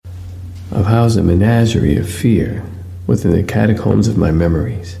I've housed a menagerie of fear within the catacombs of my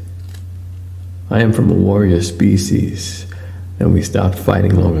memories. I am from a warrior species, and we stopped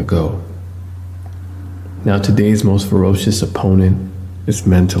fighting long ago. Now today's most ferocious opponent is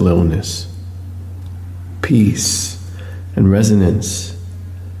mental illness. Peace and resonance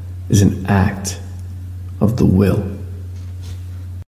is an act of the will.